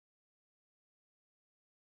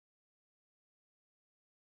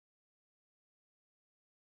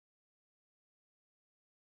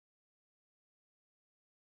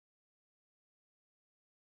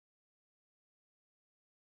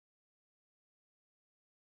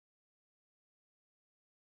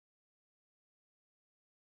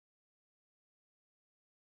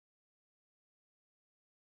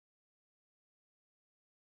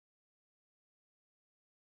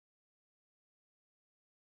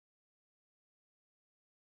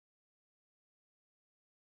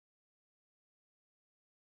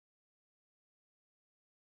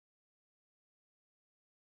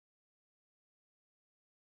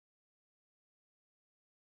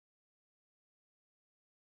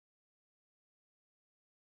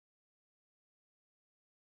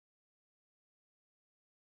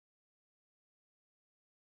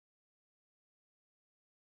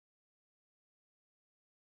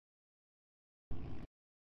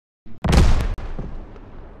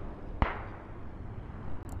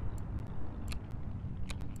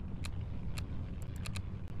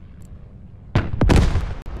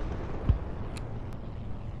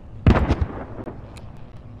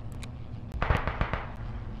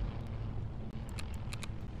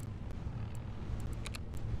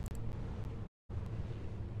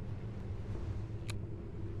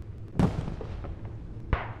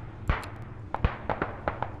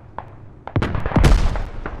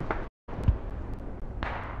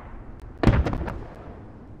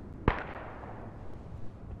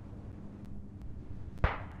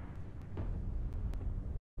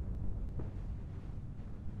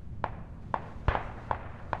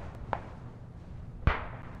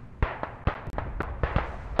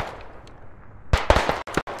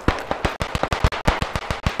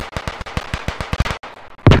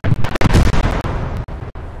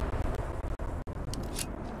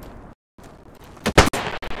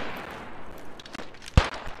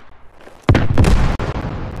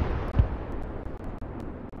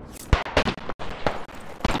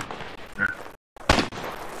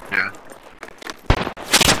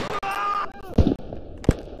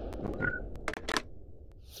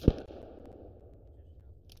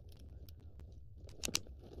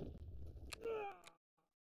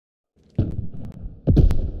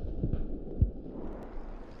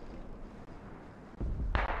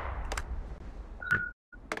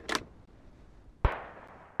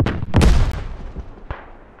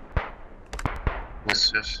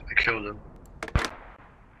Yes, yes, I killed him.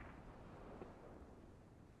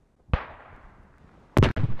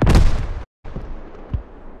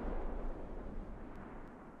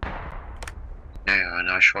 Yeah, and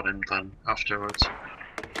I shot him then afterwards.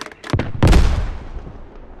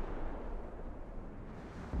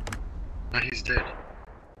 No, he's dead.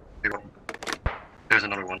 There's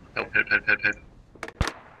another one. Help, help, help, help, help.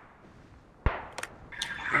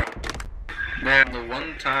 Man, the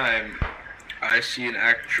one time I see an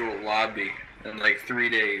actual lobby in like 3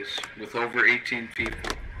 days with over 18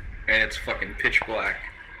 people and it's fucking pitch black.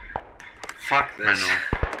 Fuck this. I know.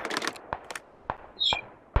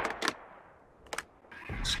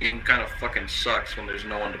 This game kind of fucking sucks when there's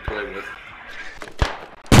no one to play with.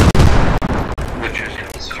 Which is, you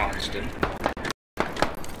know, constant.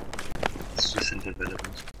 It's just in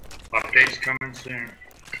development. Updates coming soon.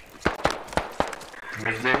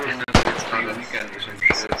 If they were in another free weekend or some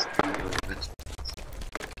shit.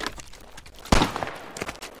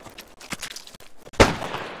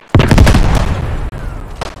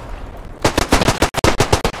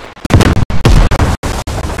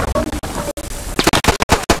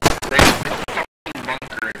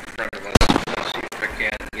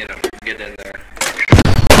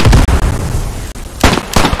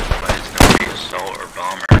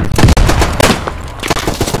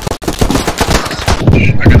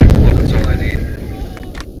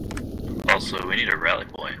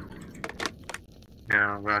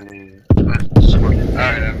 Yeah, rally. Alright,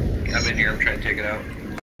 I'm in here, I'm trying to take it out.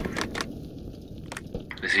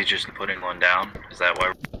 Is he just putting one down? Is that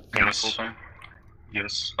why we're doing it full time?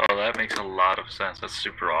 Yes. Oh, that makes a lot of sense. That's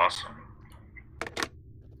super awesome.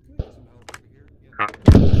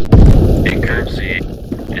 In curve C,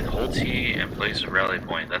 hold T and place a rally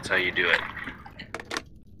point. That's how you do it.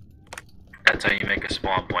 That's how you make a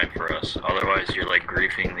spawn point for us. Otherwise, you're like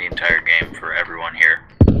griefing the entire game for everyone here.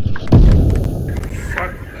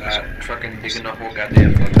 Fuck that. Fucking digging the whole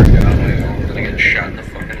goddamn fucking guy on my own. Gonna get shot in the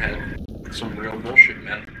fucking head. Some real bullshit,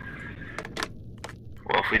 man.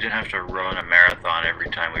 Well, if we didn't have to run a marathon every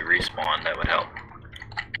time we respawn, that would help.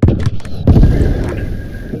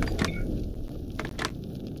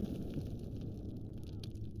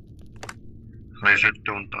 Laser,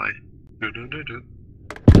 don't die. Do do do do.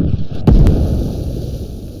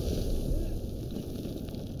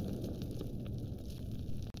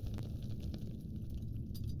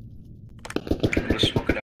 I'm gonna smoke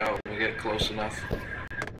it out when we get close enough.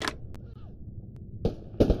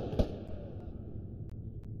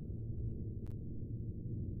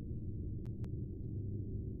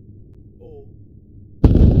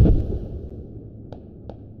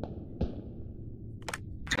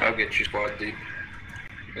 I'll get you squad deep.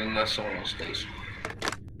 Unless someone else does.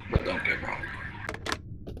 But don't get wrong.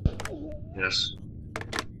 Yes.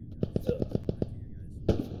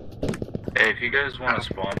 Hey, if you guys want a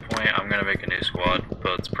spawn point, I'm gonna make a new squad,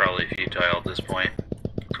 but it's probably futile at this point.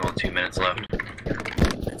 There's only 2 minutes left.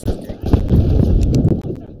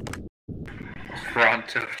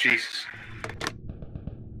 Pronto, Jesus.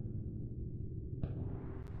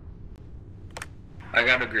 I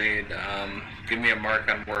got a grade. Give me a mark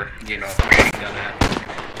on where, you know, machine gun at.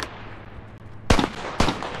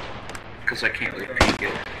 Because I can't really peek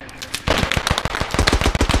it.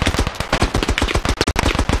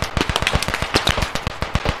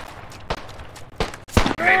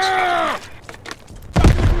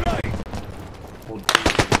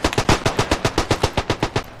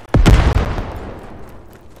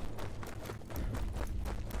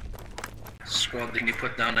 Squad, can you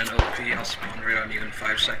put down an LP? I'll spawn right on you in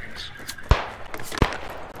 5 seconds.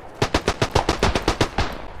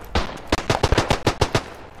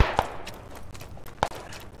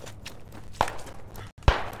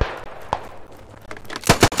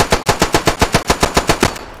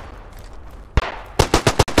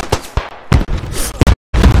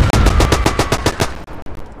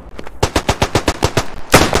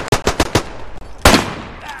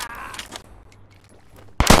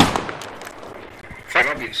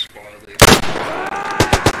 I'll be a squad leader.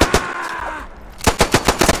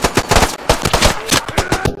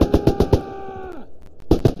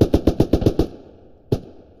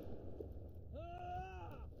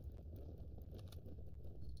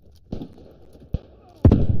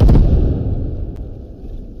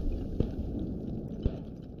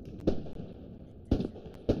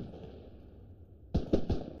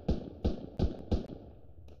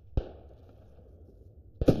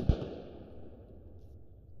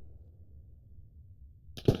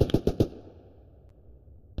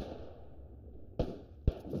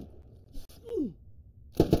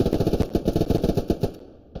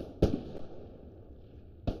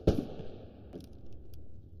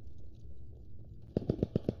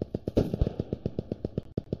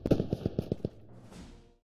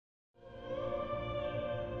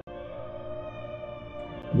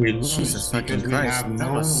 We lose Jesus fucking because we Christ, have that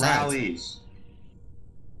no was sad. rallies.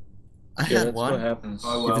 I Yeah, had that's one. what happens.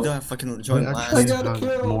 Even though I fucking They joined actually last.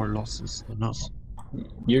 had more losses than us.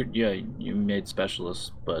 You made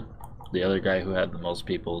specialists, but the other guy who had the most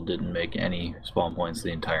people didn't make any spawn points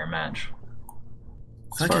the entire match.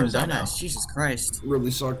 As far Fucking as I know. dumbass, Jesus Christ.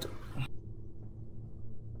 Really sucked.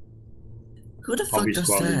 Who the I'll fuck be does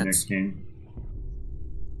squad lead that? next game.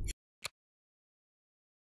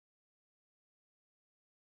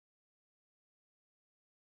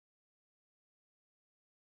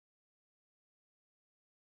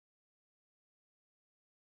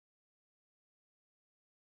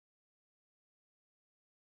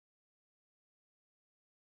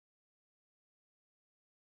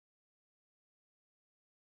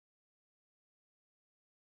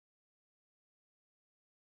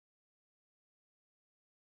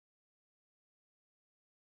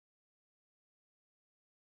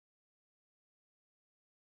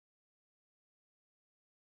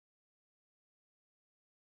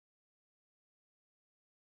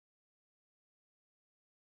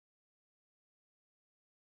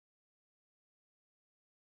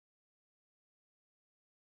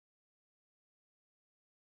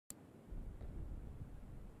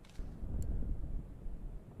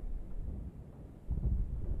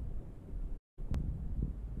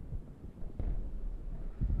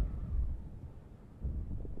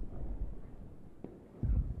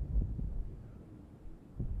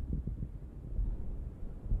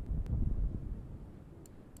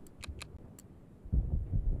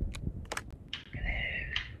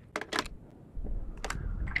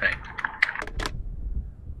 Hey,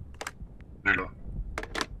 Hello.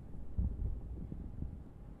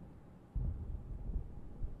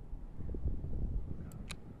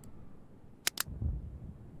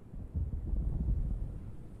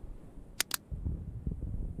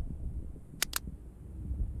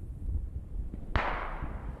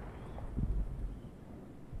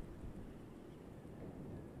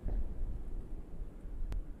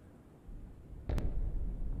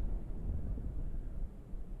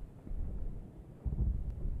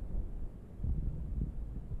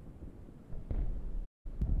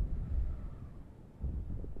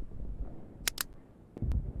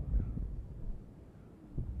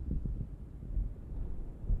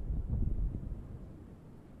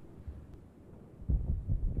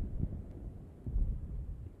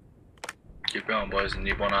 keep going, boys. I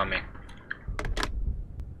need one on me.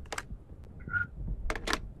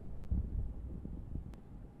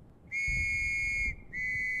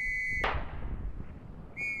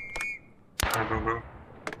 Go, go, go.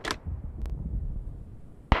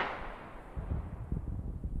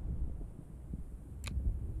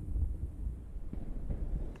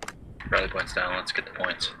 Rally points down. Let's get the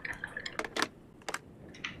points.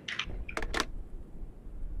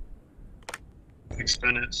 Six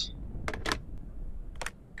minutes.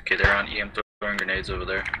 Okay, they're on EM throwing grenades over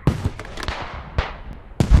there.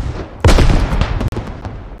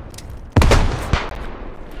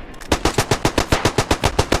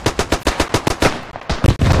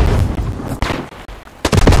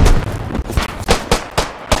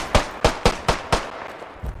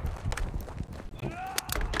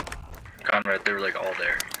 Conrad, they were like all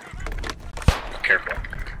there. Careful.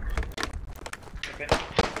 He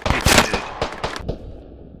did.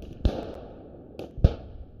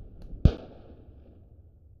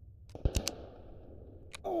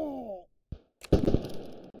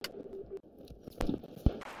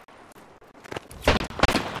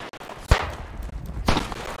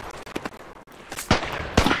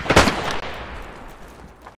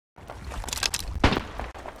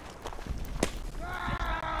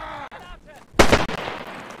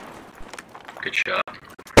 Good shot.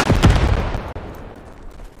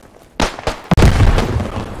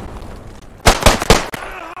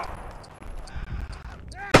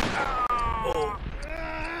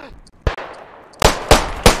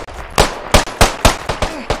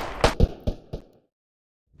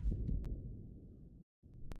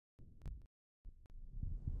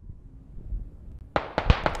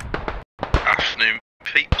 Afternoon,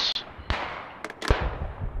 peeps.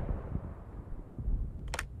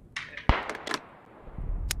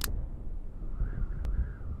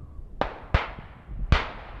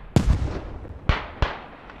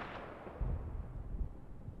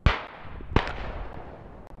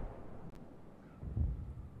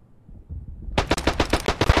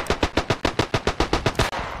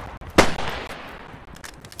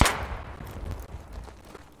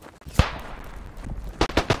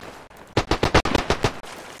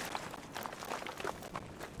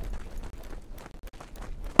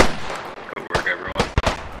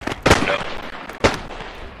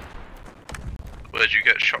 Where'd you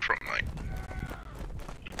get shot from, mate?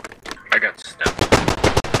 I got stepped.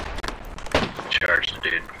 Charged,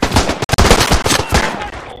 dude.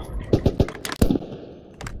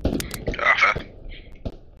 Ah, fair.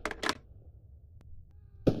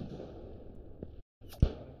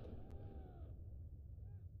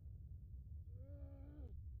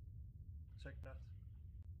 Check that.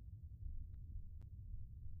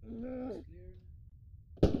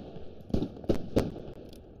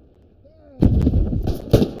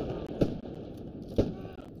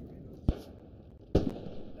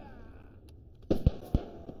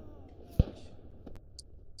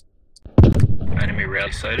 Enemy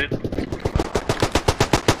rally sighted. Near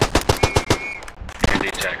the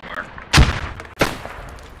attack mark.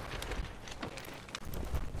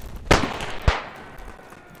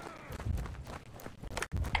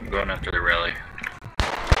 I'm going after the rally.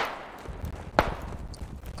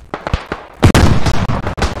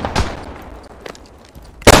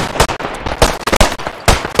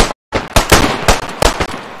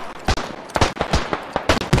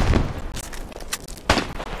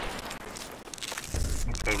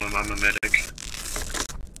 Problem, I'm a medic.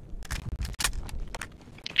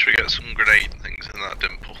 Should we get some grenade things in that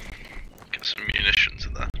dimple? Get some munitions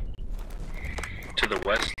in there. To the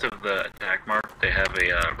west of the attack mark, they have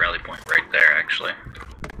a rally point right there, actually.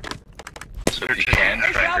 So if you can,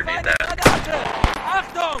 try and grenade that.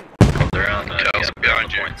 Oh, they're on the, Yeah, they're on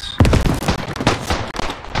behind the you. points.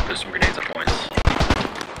 There's some grenades at points.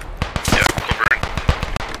 Yeah, covering.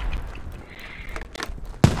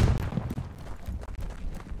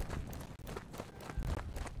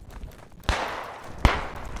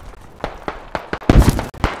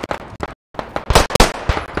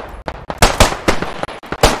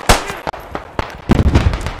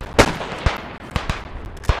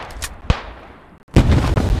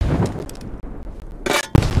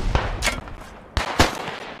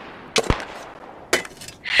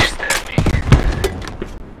 Stab me.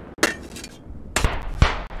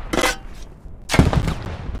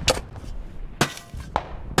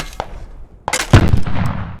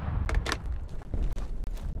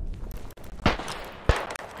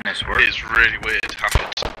 Nice work. It's really weird having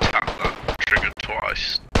to tap that trigger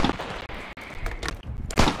twice.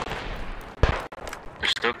 They're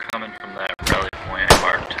still coming from that rally point I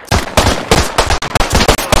marked.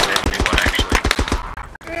 Oh, they have a new one actually.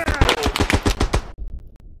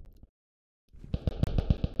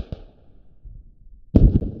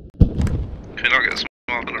 Can you not get some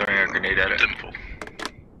other Throwing a grenade at it. dimple?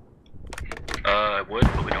 I would,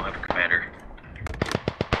 but we don't have a commander.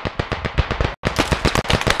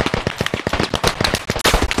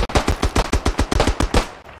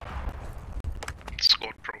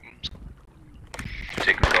 Squad problems.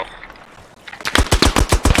 Taking it off.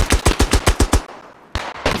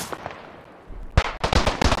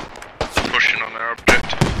 Pushing on our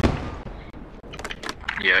objective.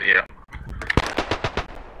 Yeah.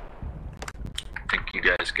 I think you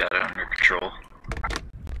guys got it under control.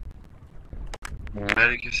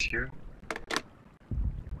 Medic is here.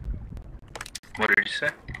 What did you say?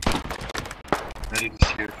 Medic is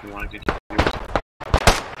here if you want to get used.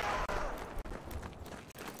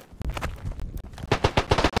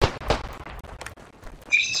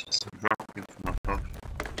 Jesus, it's a rocket from above.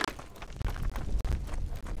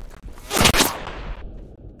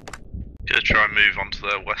 Gonna try and move onto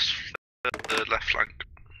the west, the left flank.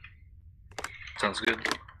 Sounds good.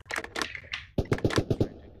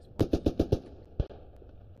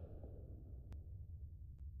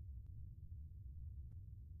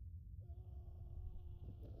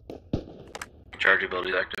 Charge ability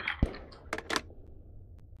is active.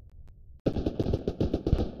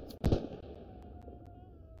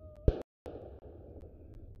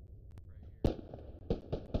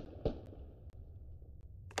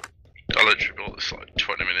 I literally bought this like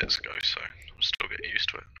 20 minutes ago, so I'm still getting used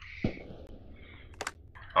to it.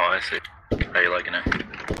 Oh, I see. How you liking it?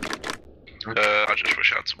 I just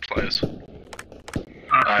wish I had some players. It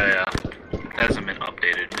hasn't been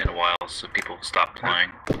updated in a while, so people stopped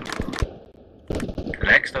playing. The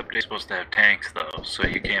next update is supposed to have tanks, though, so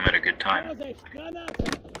you came at a good time.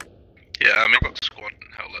 Yeah, I mean, I've got squad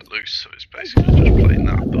and hell let loose, so it's basically just playing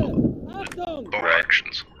that, but with bomb Right.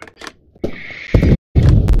 actions.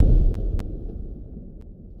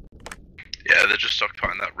 Yeah, they're just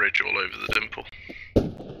occupying that ridge all over the dimple.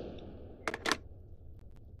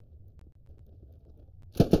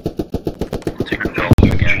 Take control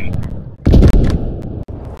again.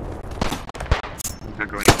 They're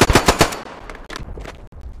going.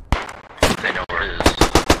 They know where it is.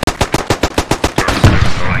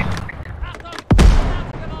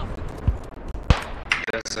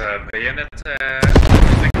 There's a bayonet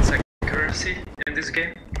think it's accuracy in this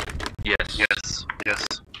game? Yes. Yes, yes.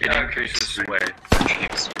 It Okay. increases sway.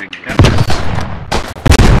 Actually, extremely.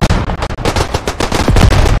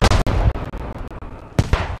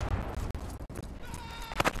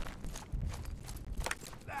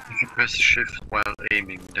 If you press shift while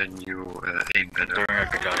aiming, then you aim better. Throwing a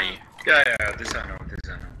grenade on you. Yeah, this I know, this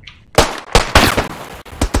I know.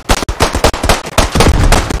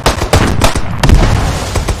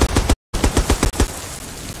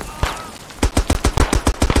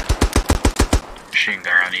 Machine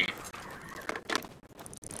gun on you.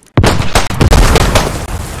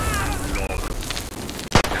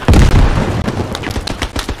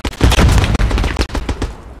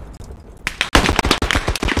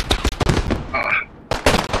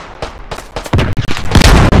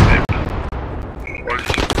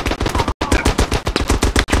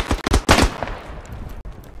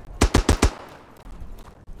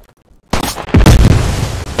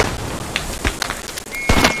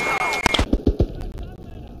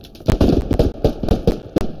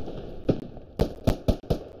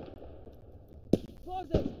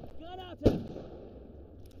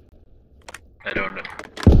 I don't know.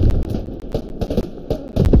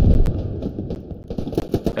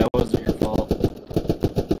 That wasn't your fault.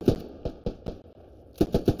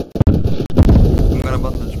 I'm gonna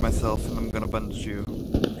bandage myself and I'm gonna bandage you.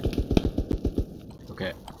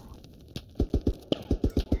 Okay.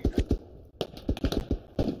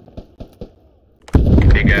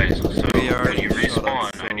 Hey guys, so We are when you shut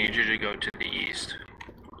up, respawn, so- I need you to go to the east.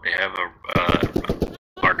 They have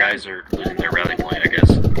our guys are losing their rally point, I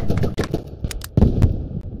guess.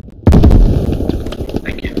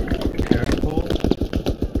 Thank you. Careful.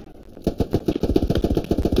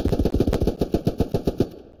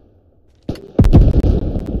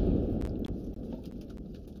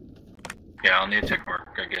 Yeah, I'll need tech work.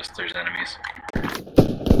 I guess there's enemies.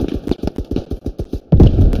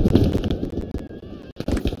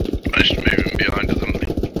 I should move him behind us, haven't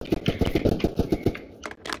they?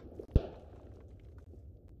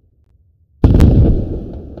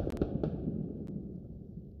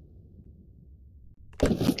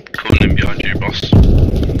 Coming in behind you, boss.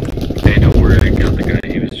 Hey, don't worry, I got the guy.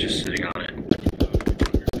 He was just sitting on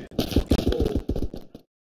it.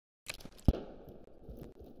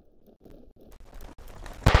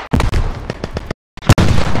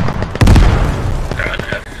 They're on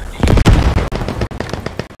F.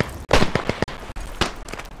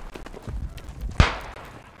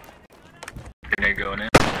 Grenade going in.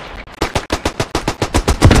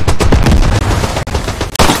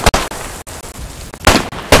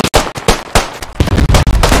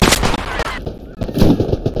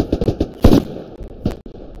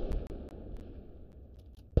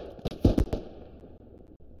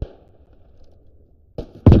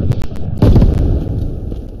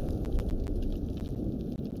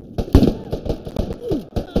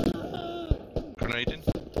 Grenade in.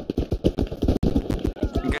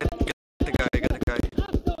 Get the guy.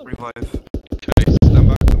 Revive. Okay, stand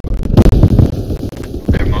back.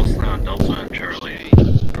 They're mostly on Delta and Charlie.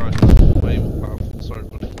 Right, way more powerful. Sorry,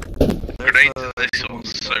 buddy. There's Grenades a- in this are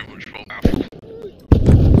so much more powerful.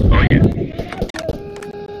 Oh yeah.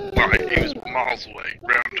 Like, he was miles away,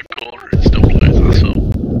 round the corner, and still blows us up.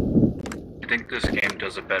 I think this game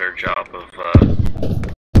does a better job of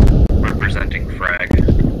representing frag.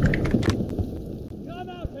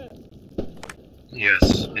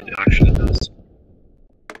 Yes, it actually does.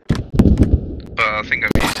 But I think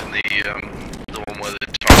I'm using the one where they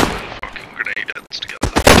tie the fucking grenade heads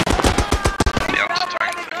together. The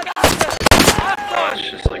anti-tank thing. Oh,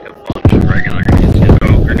 it's just like a bunch of regular grenades.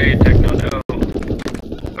 Oh, grenade, techno, no.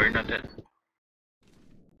 Oh, you're not dead.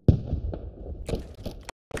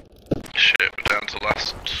 Shit, we're down to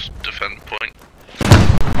last defend point.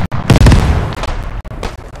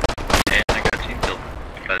 And I got team killed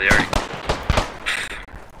by the army.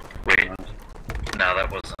 Wait, no,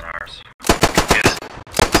 that wasn't ours. Yes.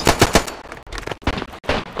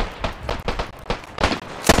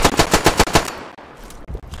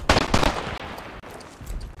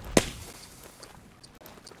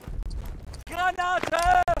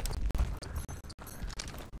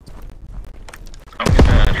 I'm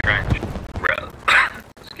gonna try and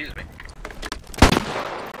excuse me.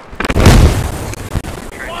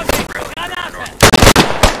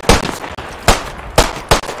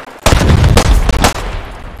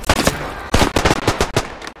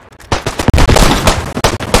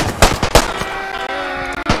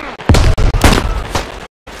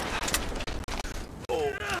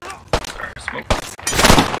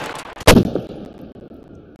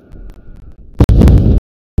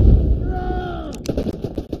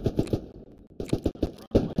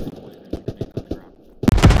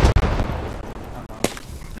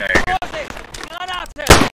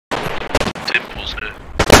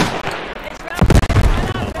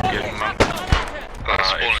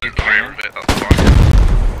 clear plan? of it, that's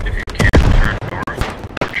fine. If you can, turn north.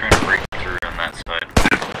 We're trying to break through on that side.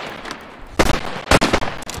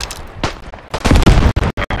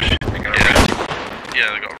 Oh shit, they got a red. Yeah,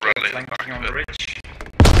 they got a rally in the Flanking back on of the it. ridge.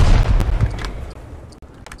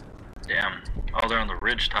 Damn. Oh, they're on the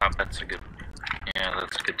ridge top. That's a good. Yeah,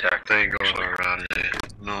 that's a good tactic. They go actually. around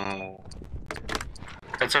it. No.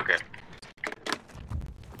 That's okay.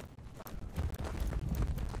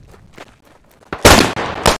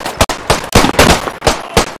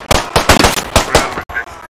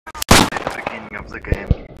 Beginning of the game.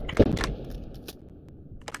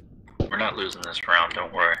 We're not losing this round,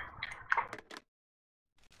 don't worry.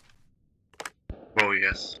 Oh,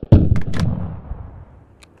 yes.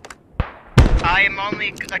 I am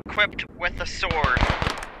only equipped with a sword.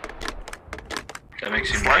 That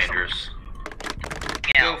makes you more dangerous.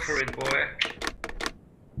 Go for it, boy.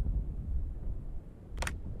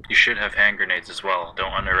 You should have hand grenades as well.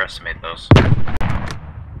 Don't underestimate those.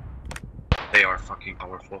 They are fucking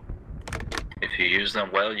powerful. If you use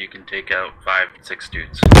them well, you can take out 5, 6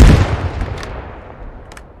 dudes.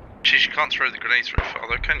 Jeez, you can't throw the grenades very far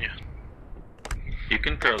though, can you? You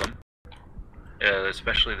can throw them.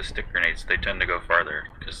 Especially the stick grenades, they tend to go farther,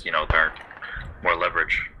 because, you know, they're more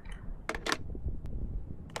leverage.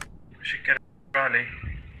 We should get a rally.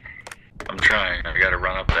 I'm trying, I gotta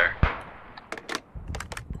run up there.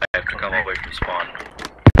 I have to come away from spawn.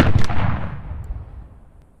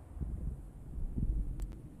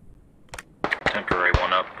 Temporary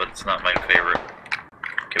one up, but it's not my favorite.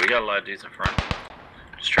 Okay, we got a lot of dudes in front.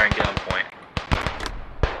 Just try and get on point.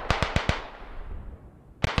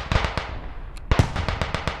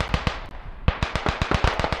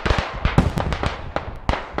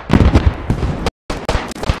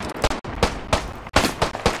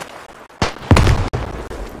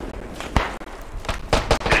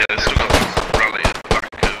 Yeah, they still got a rally at the back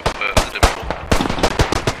of the dimple.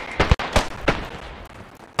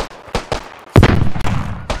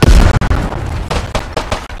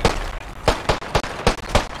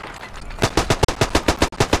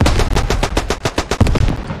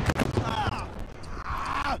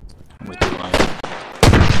 With the line.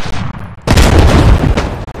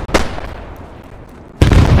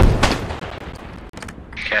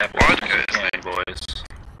 Cap, Well, I'd go is okay, boys.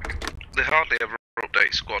 They hardly ever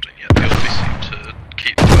update squadding yet, they always seem to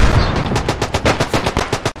keep the players.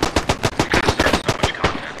 Because there's so much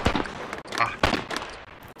content.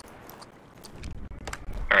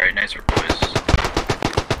 Alright, nice work, boys.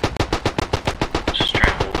 Just try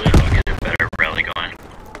and hold it, I'll get a better rally going.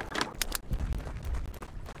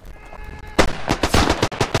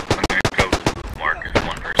 I'm gonna go mark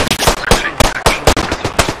one person.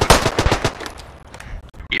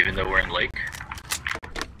 Even though we're in lake.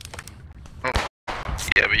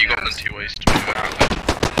 Yeah, but you got plenty of ways to move out of it.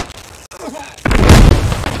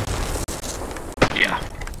 Yeah.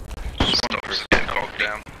 Just one Stops person. getting bogged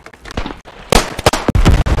down.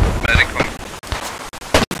 Medic on.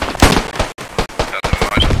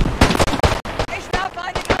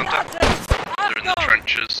 They're in the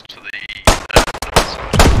trenches to the west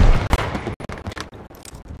side.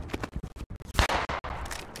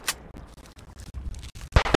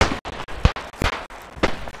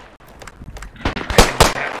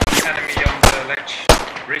 Enemy on the ledge.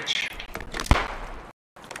 Ridge.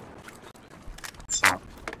 So,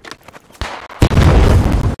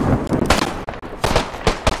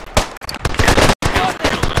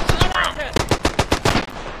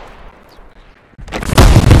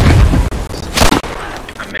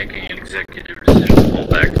 I'm making an executive decision to pull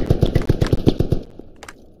back.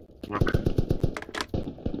 look.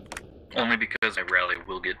 Only because my rally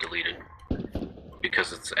will get deleted.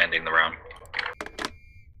 Because it's ending the round.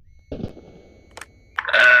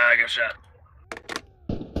 I got shot.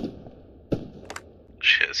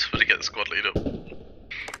 Shit, somebody get the squad lead up.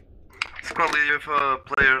 Squad leader, you have a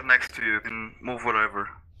player next to you, you can move wherever.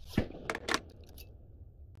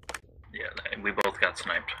 Yeah, and we both got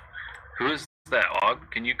sniped. Who is that,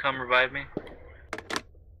 Og? Can you come revive me?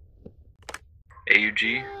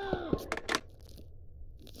 AUG?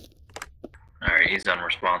 Alright, he's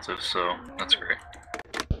unresponsive, so that's great.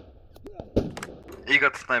 You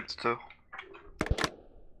got sniped too.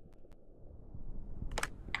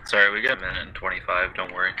 Sorry, we got a minute and 25,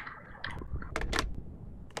 don't worry.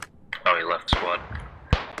 Oh, he left squad.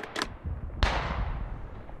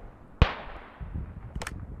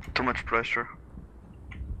 Too much pressure.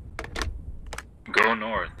 Go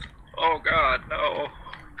north. Oh god, no!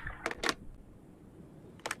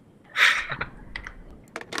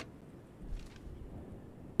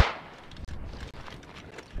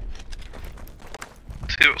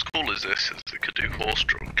 See what's cool is this, is it could do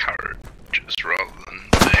horse-drawn carriages rather than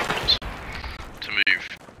vehicles to move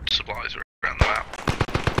supplies around the map.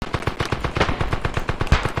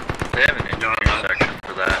 They have an engineer section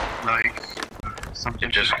for that. Like, something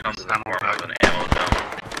It just comes in the form of an ammo dump.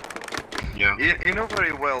 Yeah. You know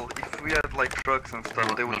very well, if we had like trucks and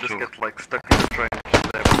stuff, they would Not just sure. get like stuck in the trenches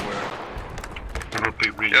everywhere. It would be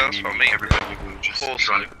really Yeah, that's what I mean. everybody would just Horse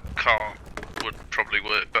drive. and a car would probably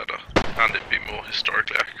work better, and it'd be more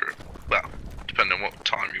historically accurate. Well, depending on what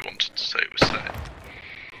time you wanted to say it was set.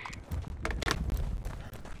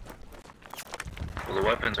 Well, the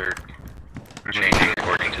weapons are changing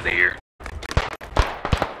according to the year.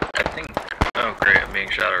 I think. Oh, great! I'm being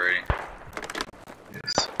shot already.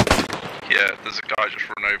 Yes. Yeah, there's a guy just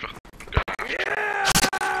run over.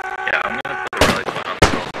 Yeah, I'm gonna put the rally point on the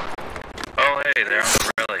hill. Oh, hey, they're on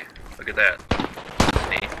the rally. Look at that.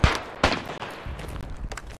 Neat.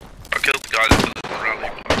 I killed the guy that did the rally,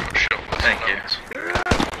 but I got shot by Thank someone you. else.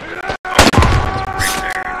 Oh, it's right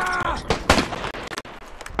there. That's awesome.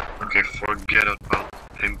 Okay, forget about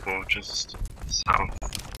Pimpo, just south.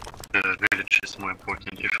 The village is more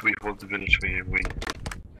important. If we hold the village, we win.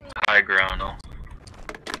 High ground, though.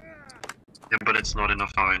 Yeah, but it's not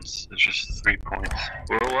enough irons. It's just 3 points.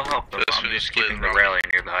 We'll help them. Just I'm finish just keeping the clear the rally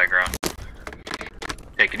near the high ground.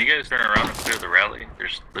 Hey, can you guys turn around and clear the rally?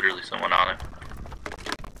 There's literally someone on it.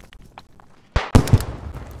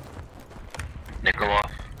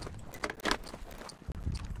 Nikolov.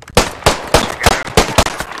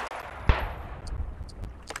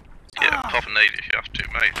 Yeah, pop a nade if you have to,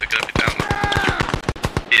 mate. They're gonna be down there.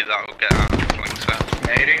 Either that will get out of flank set.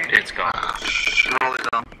 Nading. It's gone. Roll it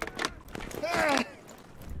down.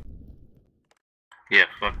 Yeah,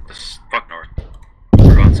 fuck this. Fuck north.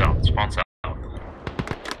 We're going south. Spawn south.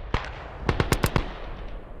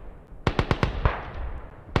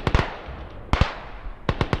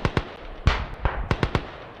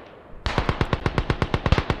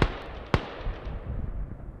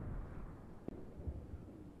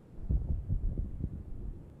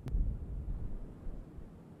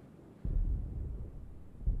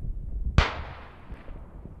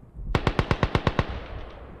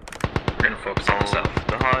 We're gonna focus on the south.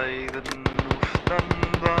 The Heiden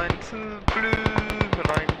Lufthansa zu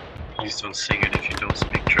Blumenlein. Please don't sing it if you don't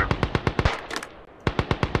speak German.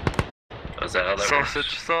 Oh, is that how that Sausage,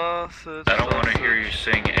 works? sausage. I don't want to sausage. hear you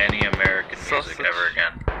sing any American music Sausage. ever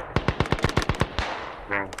again.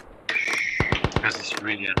 Wrong. Because it's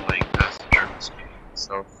really annoying as the German speaking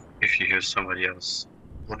itself. If you hear somebody else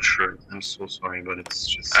butcher it, I'm so sorry, but it's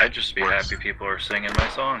just. I'd just be worse. happy people are singing my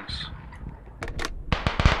songs.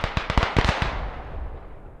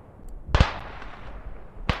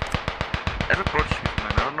 As a Portuguese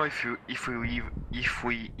man, I don't know if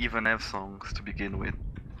we even have songs to begin with.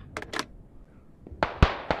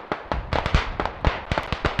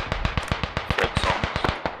 Folk songs.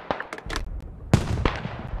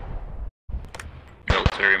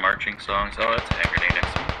 Military marching songs. Oh, that's a hand grenade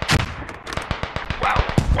next to me. Wow,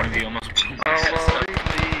 one of you almost blew my head up.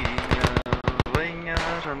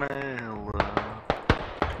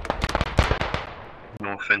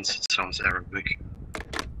 No offense, it sounds Arabic.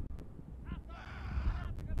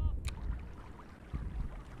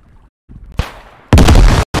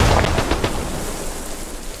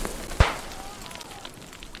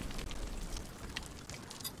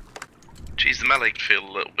 Geez, the melee could feel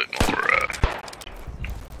a little bit more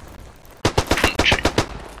punchy.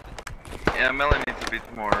 Yeah, melee needs a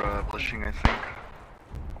bit more blushing, I think.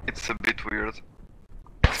 It's a bit weird.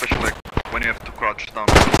 Especially like when you have to crouch down.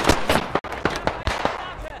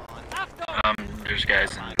 There's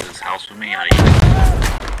guys in this house with me. Yeah,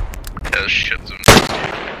 there's shit zone.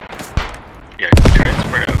 Yeah, try and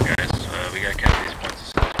spread out, guys. We gotta capture these points as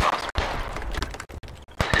soon as possible.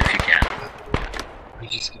 If you can. I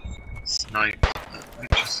just get sniped. I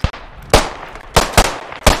just.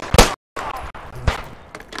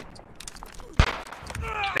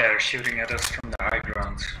 They're shooting at us from the high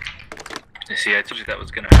grounds. You see, I told you that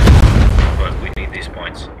was gonna happen, but we need these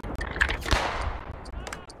points.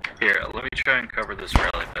 Here, let me try and cover this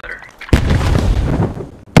rally better.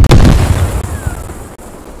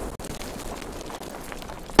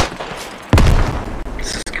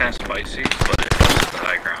 This is kind of spicy, but it helps with the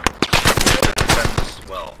high ground. It defends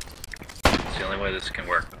well. It's the only way this can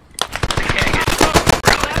work. They can't get to the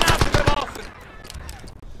rally.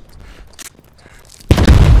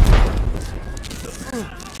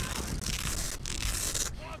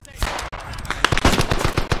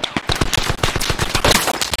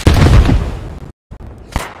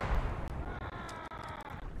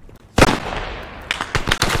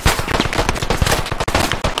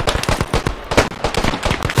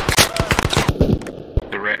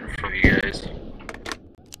 guys.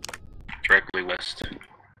 Directly west.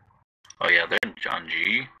 Oh yeah, they're in John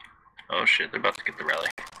G. Oh shit, they're about to get the rally.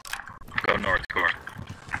 Go north, Core.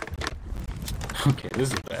 Okay,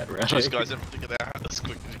 this is bad, right? These guys have to get out as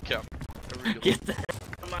quick as you can. Really Get the hell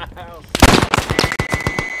out of my house.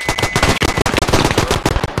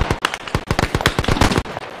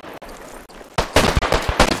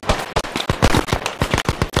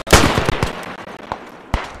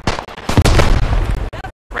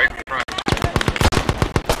 Right in front.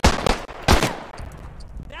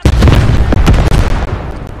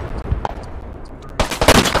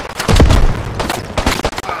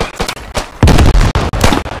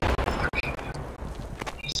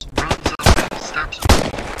 Just runs up and stabs him.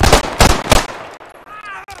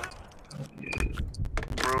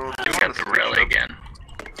 Bro, do you Got want the to rally switch again. up?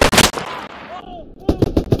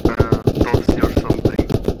 Toasty or something.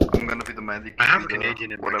 I'm gonna be the medic. I have a be the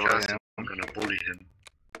Canadian in my whatever class. I am. I'm gonna bully him.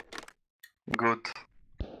 Good.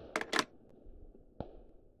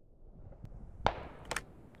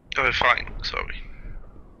 Oh, fine. Sorry.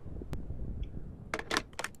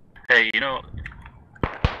 Hey, you know,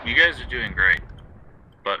 you guys are doing great,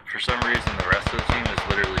 but for some reason the rest of the team is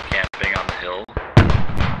literally camping on the hill,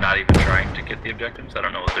 not even trying to get the objectives. I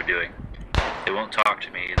don't know what they're doing. They won't talk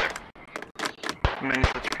to me either. Many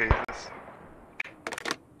such cases.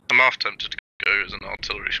 I'm half tempted to go as an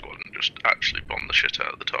artillery squad and just actually bomb the shit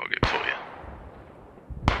out of the target for you.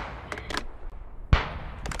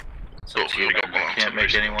 So Oh, it's we you, got man. one I can't make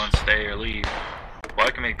artillery anyone squad. stay or leave. Well,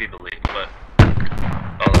 I can make people leave, but...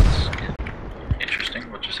 Oh, that's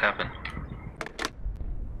interesting. What just happened?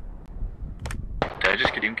 Did I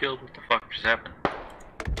just get him killed? What the fuck just happened?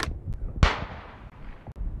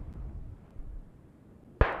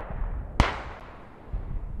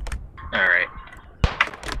 Alright.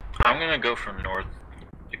 I'm gonna go from north,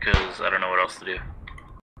 because I don't know what else to do.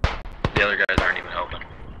 The other guys aren't even helping.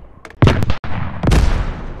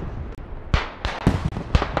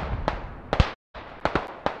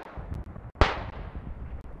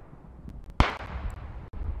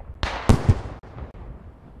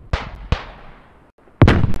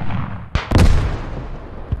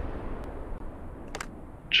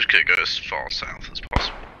 Just gonna go as far south as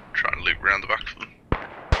possible. Try and loop around the back of them.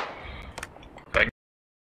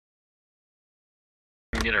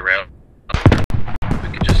 Get around. We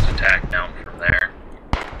could just attack down from there.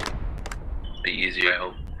 Be easy, I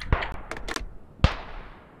hope.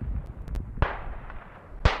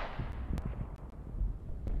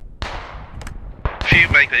 If you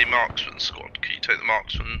make a marksman squad, can you take the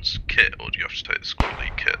marksman's kit, or do you have to take the squad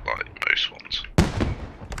lead kit like most ones?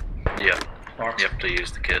 Yeah, you have to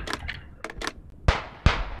use the kit.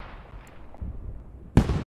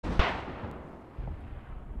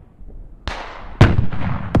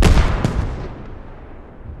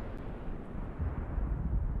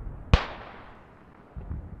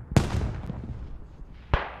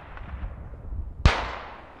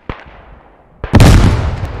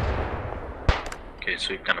 Okay,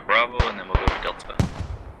 so we've done a Bravo, and then we'll go to Delta.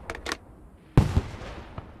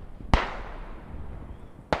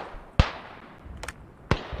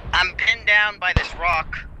 I'm pinned down by this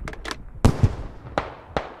rock. And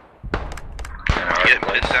our Getting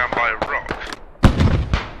place. pinned down by a rock.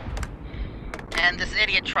 And this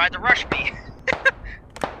idiot tried to rush me.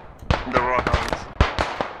 The rockhounds.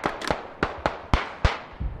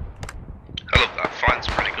 I love that. Finds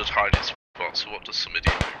a really good hiding spot, so what does some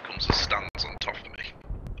idiot who comes and stands on top of me?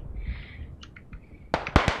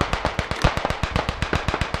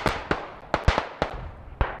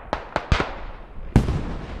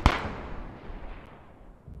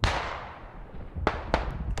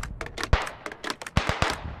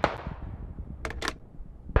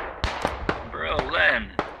 Bro,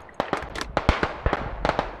 Len.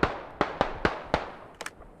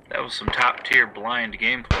 That was some top tier blind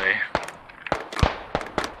gameplay.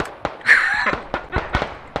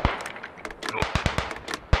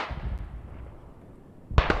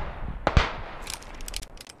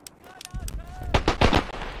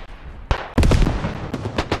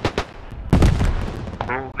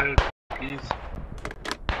 Roll ahead, please.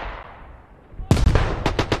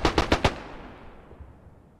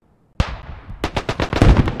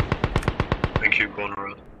 Thank you,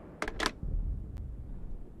 Bonora.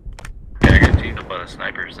 Yeah, I got teamed up by the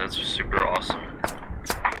snipers. That's just super awesome.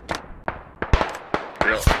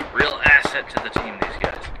 Real asset to the team, these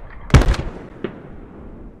guys.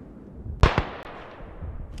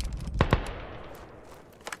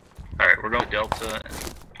 Alright, we're going to Delta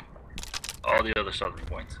and all the other southern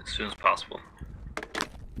points as soon as possible.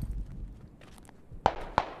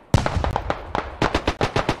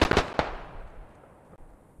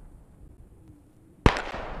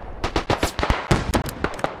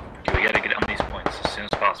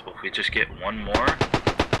 possible. If we just get one more,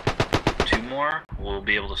 two more, we'll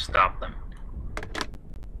be able to stop them.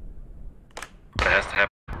 But it has to happen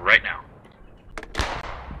right now.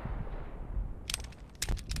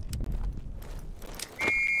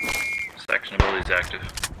 Section ability is active.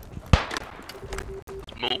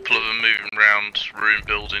 Multiple of them moving around room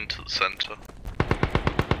building to the centre.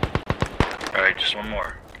 Alright, just one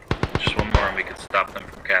more. Just one more and we can stop them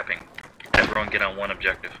from capping. Everyone get on one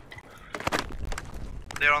objective.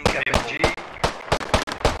 They're on the G.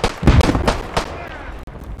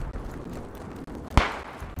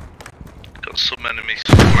 Got some enemies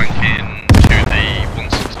flanking to the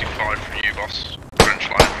 165 from you, boss. French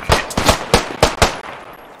line from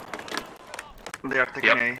you. They are taking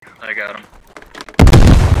A. I got him.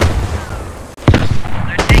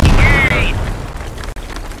 They're taking A!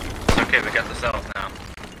 It's okay, we got the south now.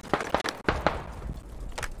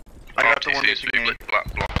 I got the one seems to taking be A.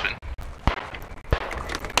 black blocking.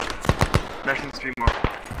 There seems to be more.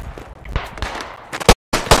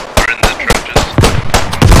 We're in the trenches.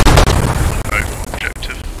 No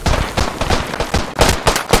objective.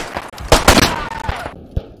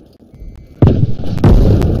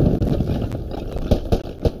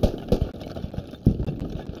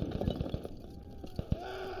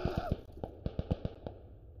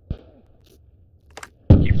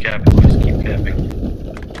 Keep capping, boys, keep capping.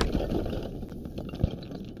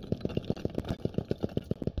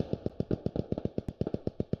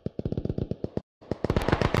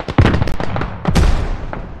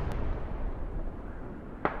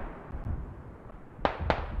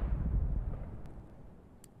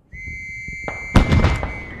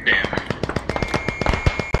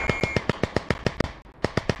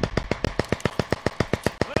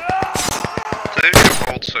 They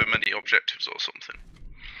hold so many objectives or something.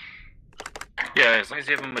 Yeah, as long as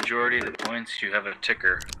you have a majority of the points, you have a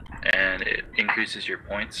ticker, and it increases your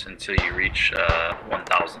points until you reach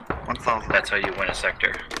 1,000. 1,000. That's how you win a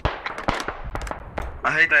sector.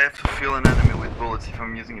 I hate I have to fill an enemy with bullets if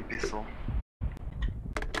I'm using a pistol.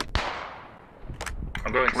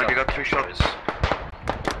 I'm going Like I south, got 3 shots. boys.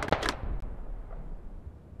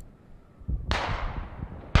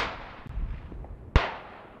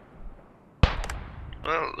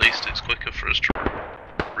 Well, at least it's quicker for us to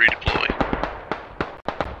redeploy.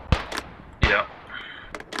 Yeah.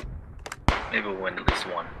 Maybe we'll win at least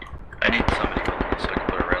one. I need somebody with me so I can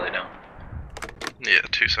put a rally down. Yeah,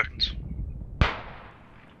 2 seconds.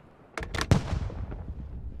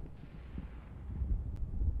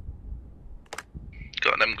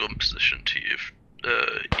 Got an M-gun position to you,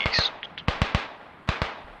 east.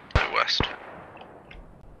 No, west.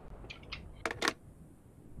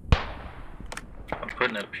 I'm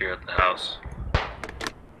putting it up here at the house.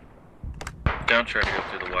 Don't try to go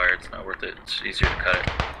through the wire, it's not worth it. It's easier to cut it.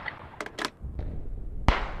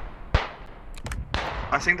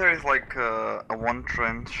 I think there is like a one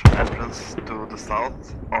trench entrance to the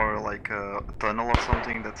south, or like a tunnel or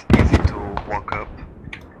something that's easy to walk up.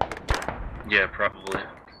 Yeah, probably.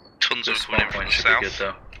 Tons This of spawn money from point the should be good south.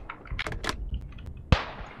 though.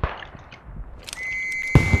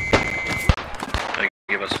 They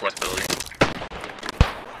give us flexibility.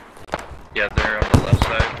 Yeah, they're on the left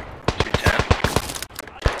side.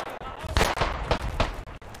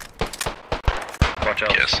 210. Watch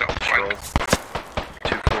out. Yeah, south Patrol. flank.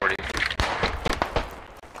 240.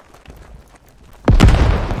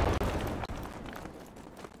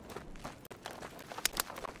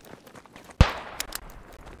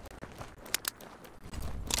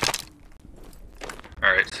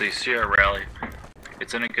 Alright, so you see our rally.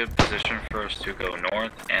 It's in a good position for us to go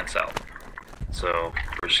north and south. So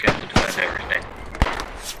we're just going to defend everything.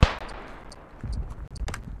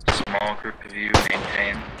 Small group of you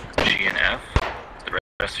maintain G and F. The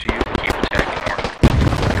rest of you keep attacking north.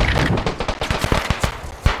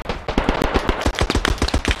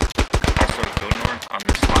 Also go north on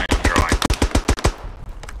this line I'm drawing.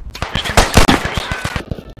 There's too many sectors.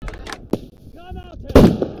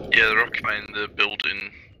 Yeah, they're occupying the building.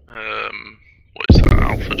 What is that?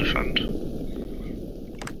 Alpha Defend.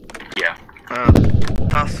 Yeah.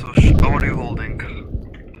 Tassos, how are you holding?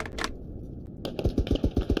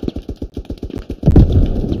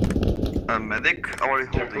 Medic, how are you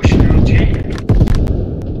They're holding? pushing on G.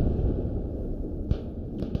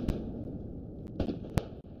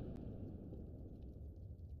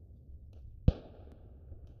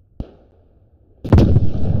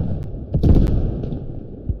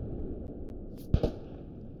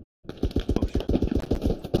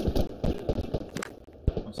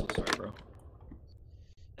 I'm so sorry, bro.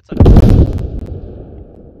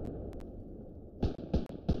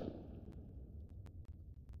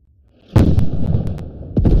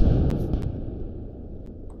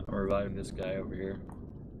 reviving this guy over here.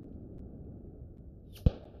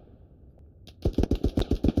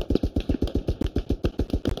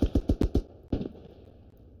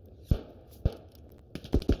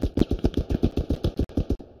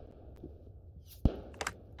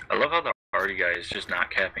 I love how the arty guy is just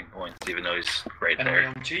not capping points, even though he's right Enemy there.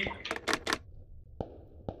 on G.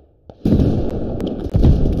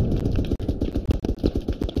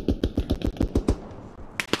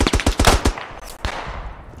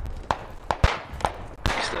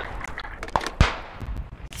 He's dead.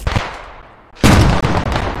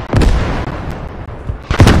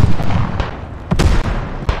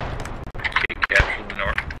 Okay, capture the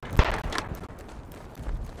north.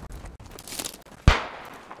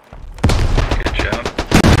 Good job.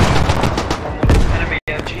 One more enemy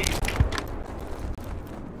on G.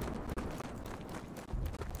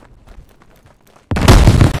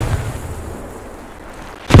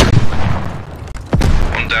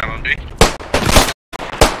 One down on B.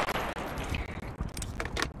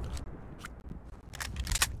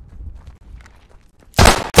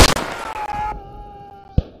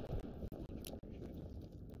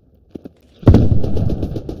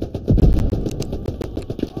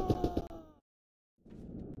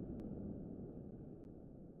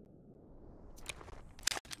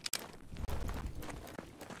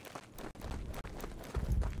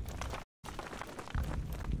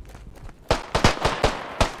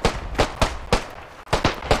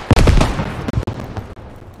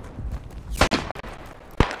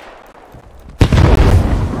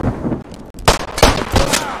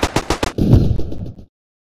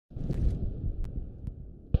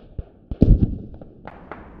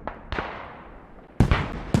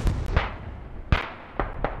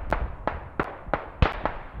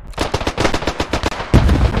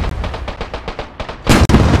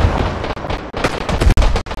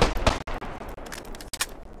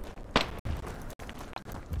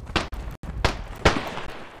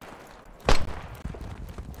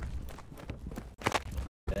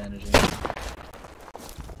 Bandaging.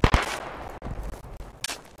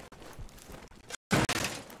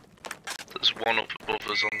 There's one up above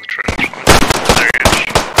us on the trench line. There he is.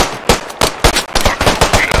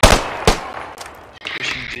 Fucking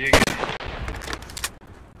Pushing G again.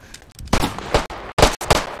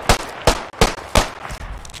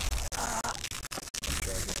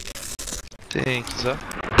 Thank you, sir.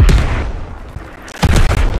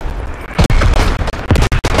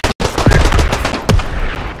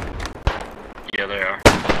 Yeah, they are.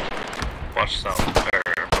 Watch south,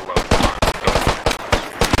 or below.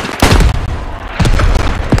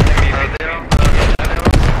 Enemy They're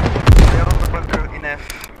right on the bunker in F.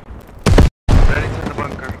 They're inside the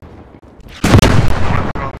bunker. The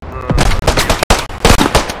bunker on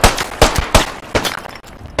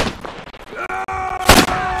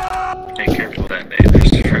Hey, careful with that nade.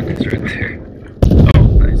 There's friendlies right there. Oh,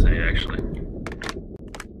 nice nade, actually.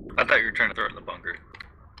 I thought you were trying to throw it in the bunker.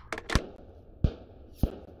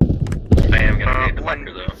 I am gonna nade the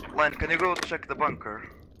bunker, though. Len, can you go check the bunker?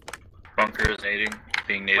 Bunker is nading,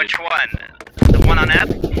 being naded. Which one? The one on F?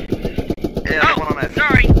 Yeah, Oh, the one on F.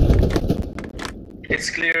 sorry. It's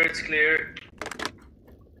clear, it's clear.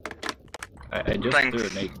 I just Thanks. threw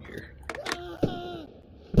a nade here.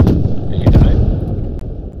 Did you die?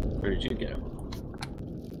 Where did you go?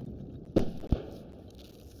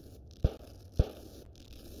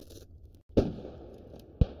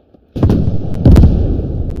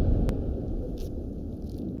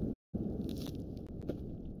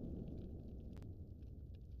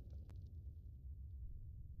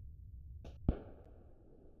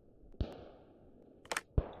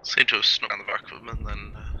 Seem to have snuck on the back of him and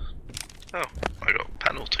then. Oh, I got a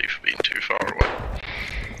penalty for being too far away.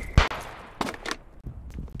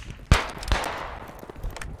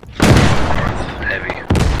 North, heavy.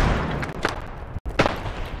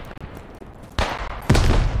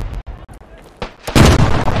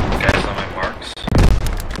 Guys on my marks.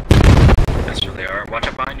 That's where they are. Watch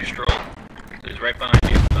out behind you, Stroll. There's right behind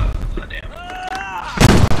you. Damn.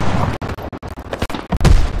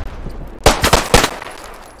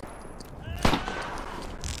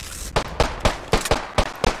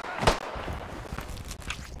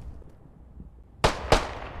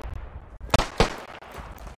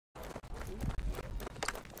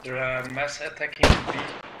 They're mass attacking B.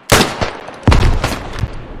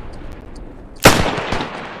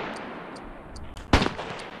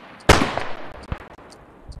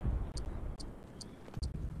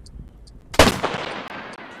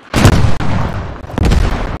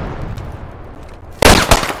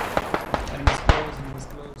 Enemies close, enemies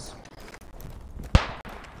close.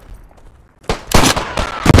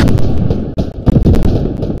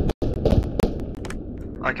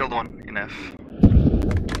 I killed one in F.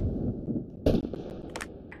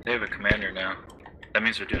 They have a commander now. That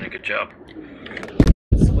means they're doing a good job.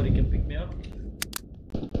 Somebody can pick me up?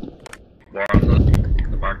 More on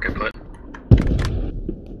the mark I put.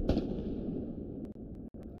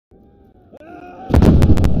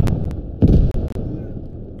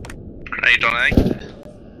 Grenade on A.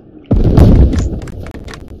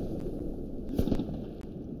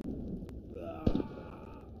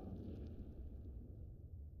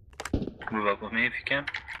 Move up with me if you can.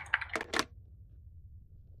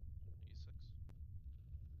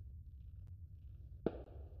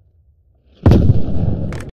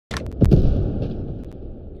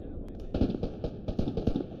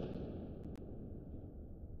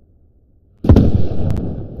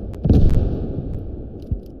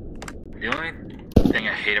 The only thing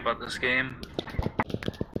I hate about this game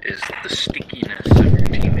is the stickiness of your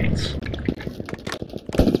teammates.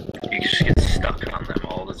 You just get stuck on them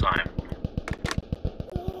all the time.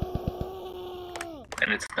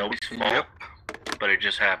 And it's nobody's fault, but it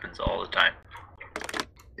just happens all the time.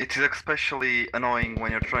 It is especially annoying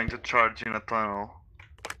when you're trying to charge in a tunnel.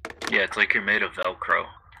 Yeah, it's like you're made of Velcro.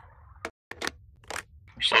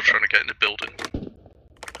 Or trying to get in the building.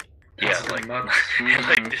 Yeah, That's like, nuts.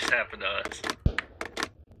 like this happened to us.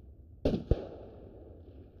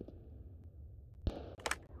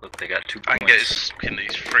 Look, they got 2 I points. can get stuck in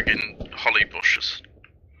these friggin' holly bushes.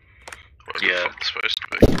 Whatever Yeah. the fuck they're supposed to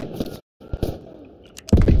be.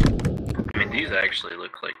 I mean, these actually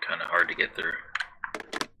look like kind of hard to get through.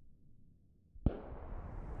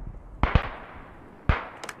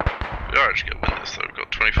 We are actually gonna win this though, we've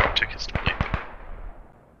got 25 tickets to bleed them.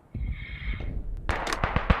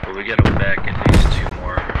 But we gotta back at least 2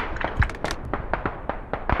 more.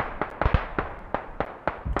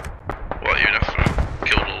 What, you have to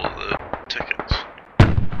kill all of the tickets?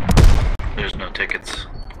 There's no tickets.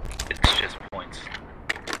 It's just points.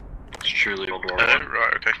 It's truly World War I.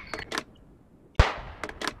 Right, okay.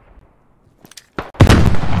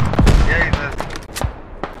 Yeah, he's dead.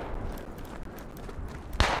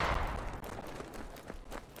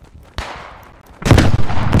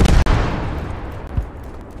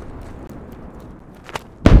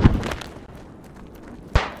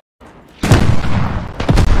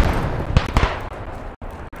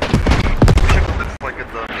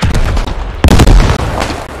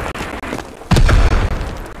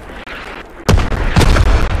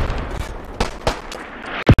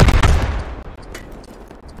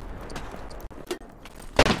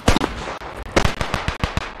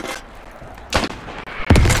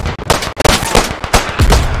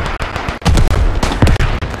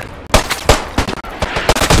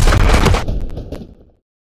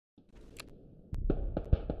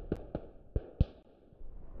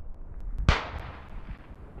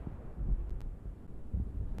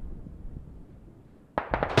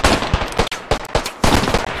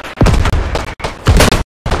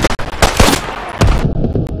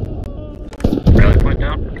 Rally point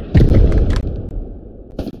down?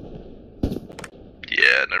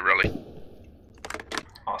 Yeah, no rally.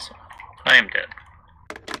 Awesome. I am dead.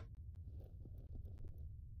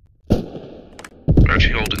 We're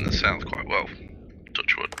actually holding the south quite well.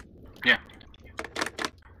 Touch wood. Yeah.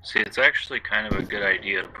 See, it's actually kind of a good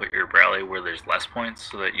idea to put your rally where there's less points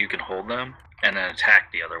so that you can hold them and then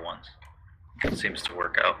attack the other ones. It seems to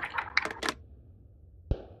work out.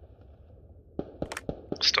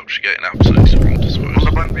 Stops you getting absolutely swamped, I suppose. On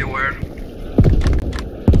the bank, beware.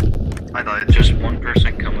 I died. Just one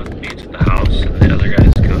person come with me to the house and the other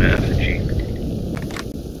guys go to F and G.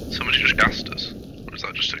 Somebody just gassed us. Or is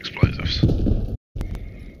that just explosives?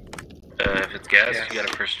 If it's gas, Yes. you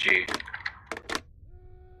gotta press G.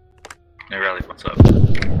 Hey, Rally, what's up?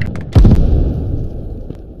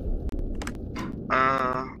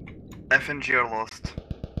 F and G are lost.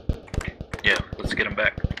 Yeah, let's get them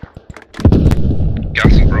back.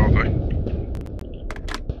 Gas and Bravo.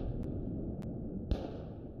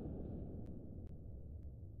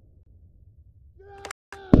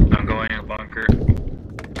 I'm going in the bunker.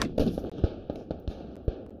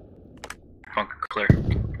 Bunker clear.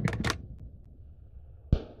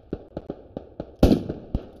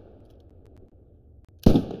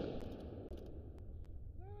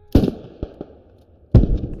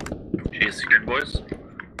 G is secured, boys.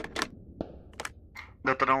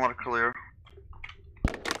 The tunnel are clear.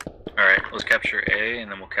 Alright, let's capture A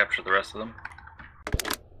and then we'll capture the rest of them.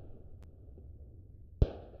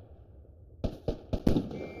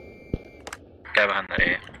 Guy behind the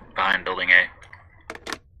A. Behind building A.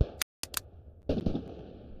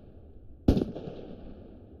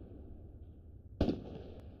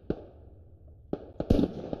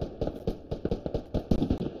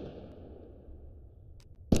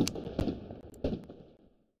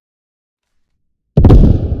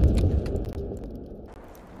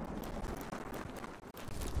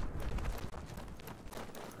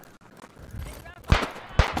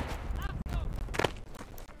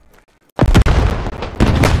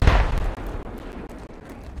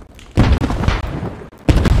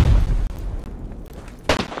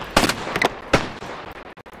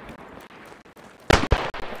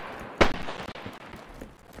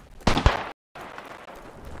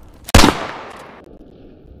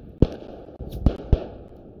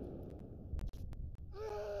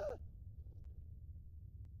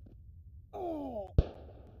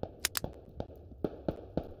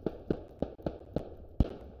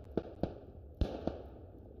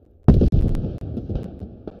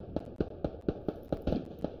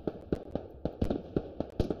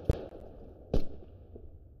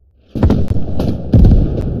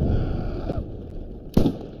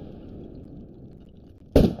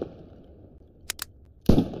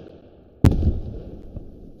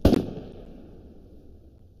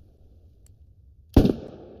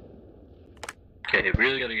 Okay,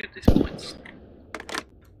 really gotta get these points.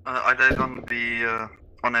 I died on the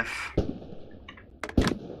on F.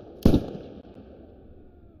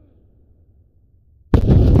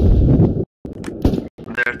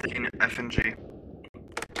 They're taking F and G.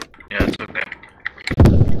 Yeah, it's okay.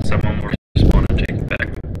 Someone will spawn and take it back.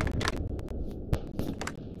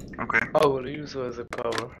 Okay. I will use her as a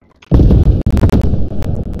cover.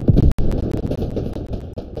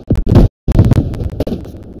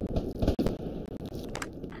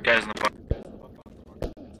 Guys in the park.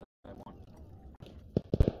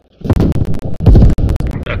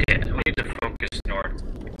 Okay, we need to focus north.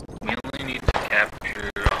 We only need to capture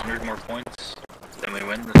 100 more points, then we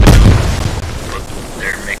win this round. But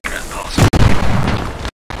they're making that possible.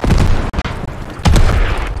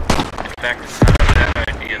 In fact, it's not a bad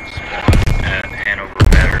idea to spawn at Hanover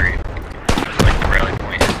Battery. It's like the rally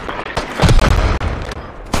point is always the best.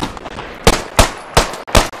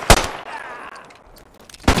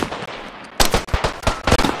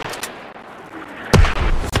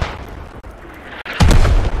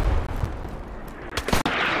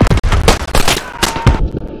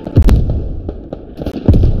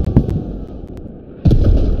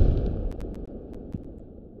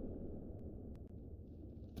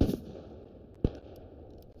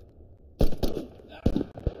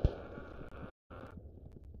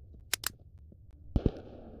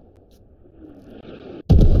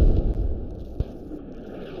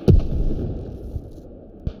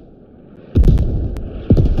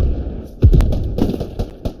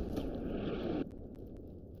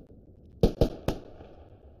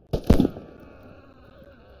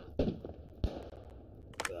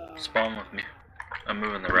 Spawn with me. I'm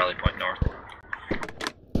moving the rally point north.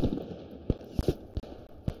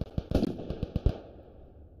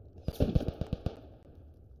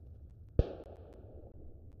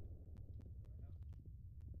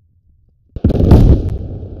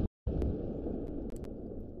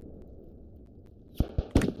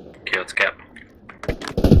 Okay, let's cap.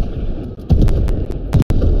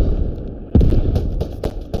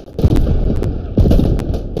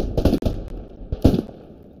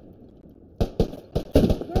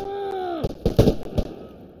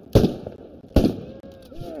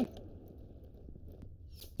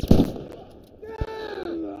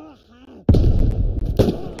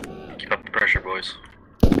 Keep up the pressure, boys.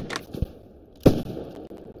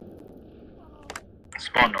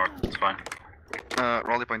 Spawn north, it's fine.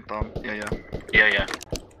 Rally point down. Yeah. Yeah.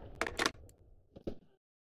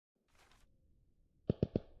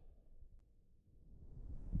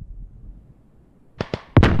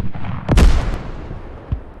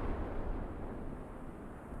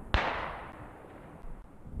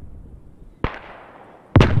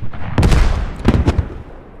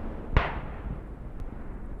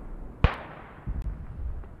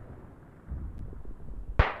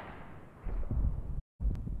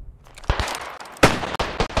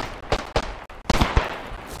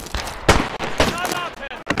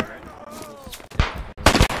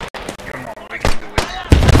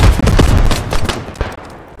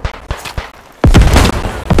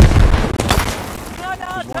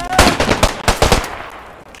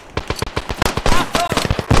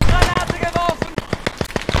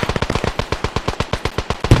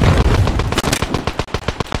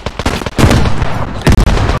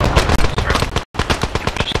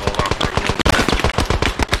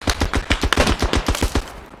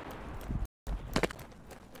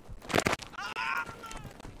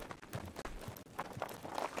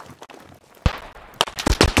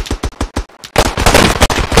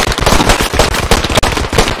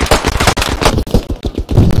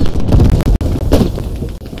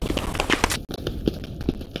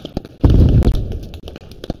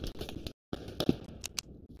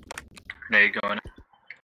 Grenade going.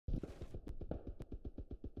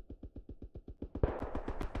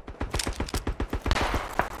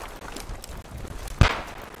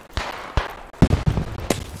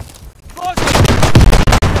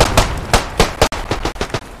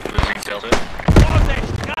 Losing Delta.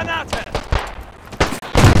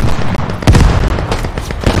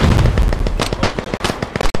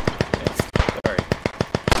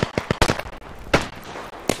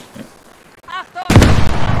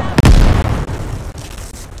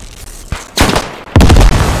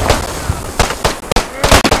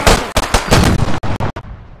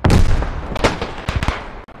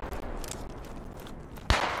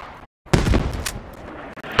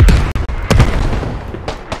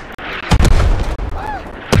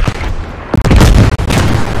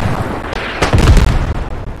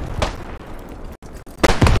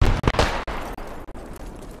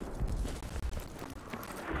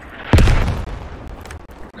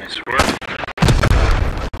 Nice work.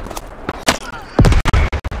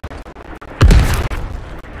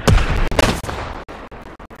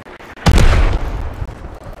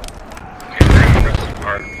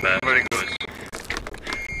 hard and fast. Very good.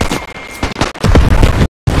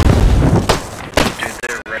 Dude,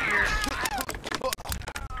 they're right here.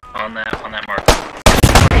 On that mark.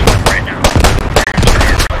 Right now.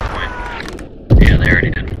 Yeah, they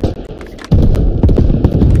already did.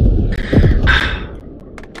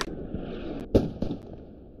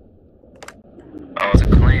 Oh, it's a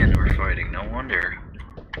clan we're fighting, no wonder.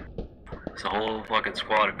 It's a whole fucking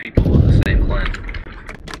squad of people with the same clan.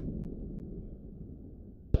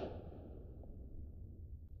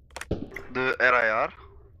 The RIR?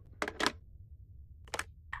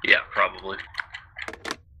 Yeah, probably.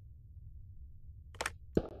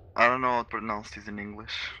 I don't know how to pronounce this in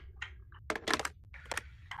English.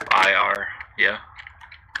 IR, yeah.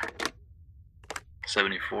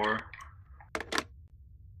 74.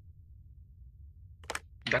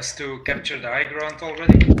 That's to capture the high ground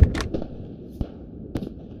already?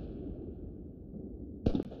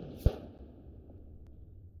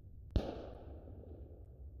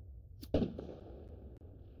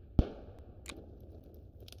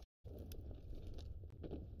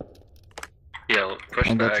 Yeah, push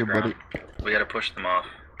the high ground. We gotta push them off.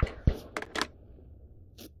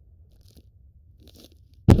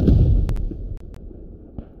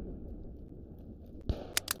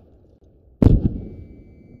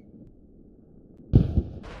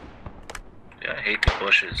 Yeah, I hate the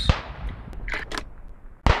bushes.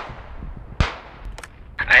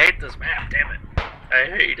 I hate this map, damn it. I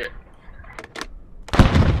hate it.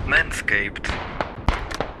 Manscaped.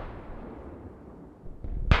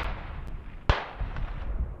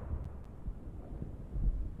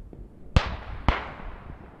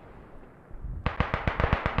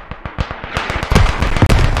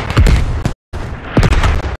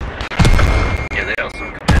 Yeah, they also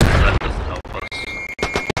come in, so that doesn't help us.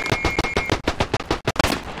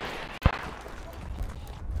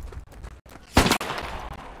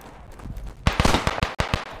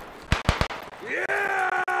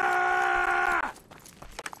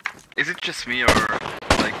 Is it just me, or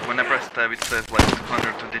like whenever I stab it says like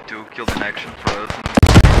 222 killed in action for us?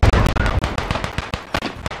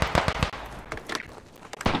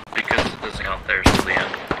 Because it doesn't count theirs till the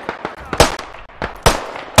end.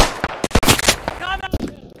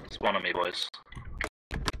 Spawn on me, boys.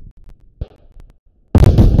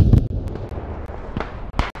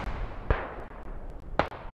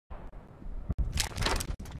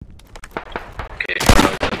 Okay,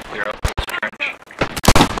 clear up this trench.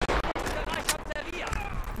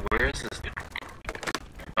 Where is this dude?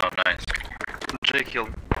 Oh, nice. J kill.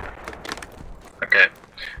 Okay,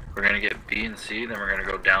 we're gonna get B and C, then we're gonna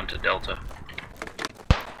go down to Delta.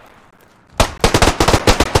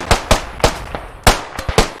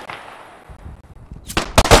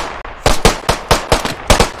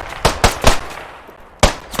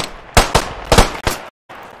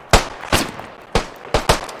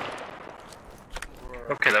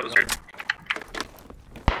 Okay, that was weird.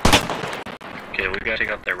 Okay, we gotta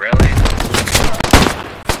take out their rally.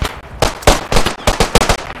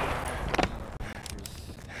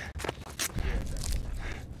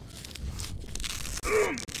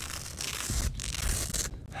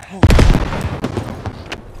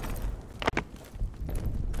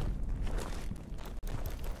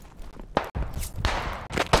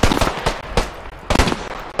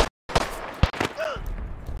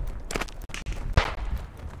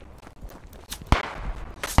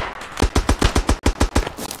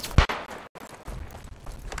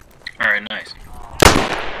 Alright, nice.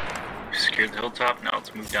 We secured the hilltop, now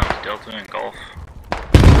let's move down to Delta and Golf.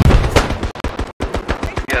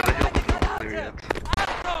 Yeah, the hill is not clear yet.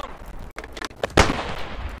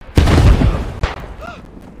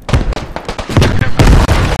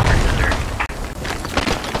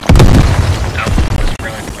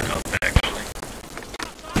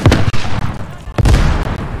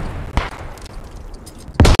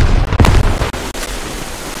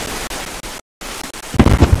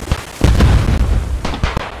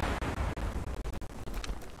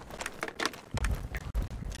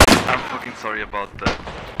 I'm fucking sorry about that.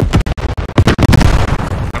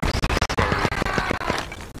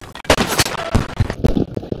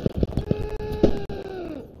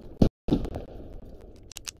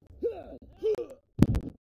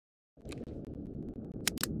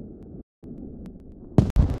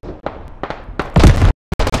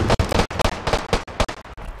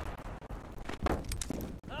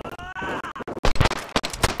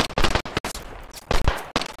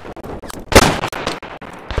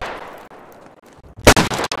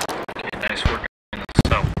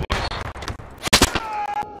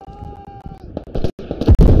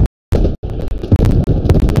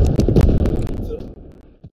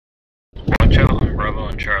 Bravo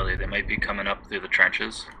and Charlie. They might be coming up through the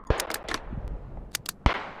trenches.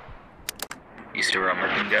 You see where I'm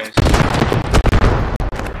looking, guys?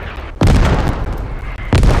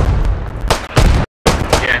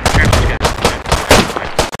 Yeah, in the trenches, guys.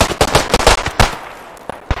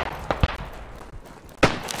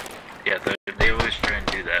 Yeah, they always try and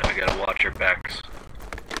do that. We gotta watch our backs.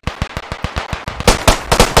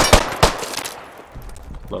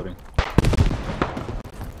 Loading.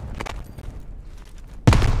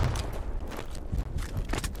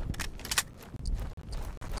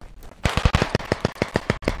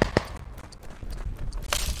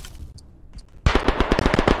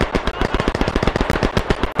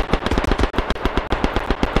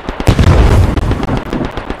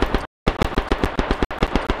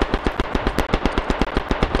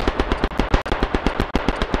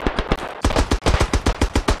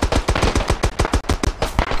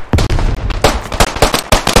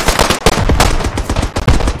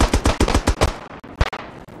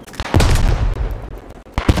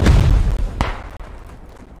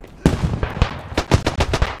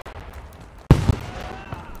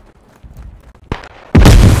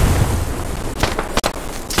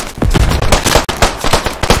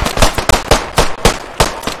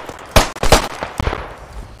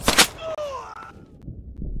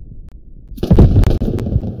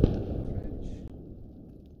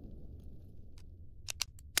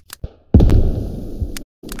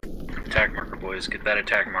 Attack marker, boys. Get that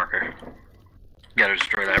attack marker. Gotta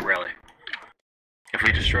destroy that rally. If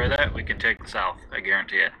we destroy that, we can take the south. I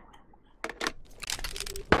guarantee it.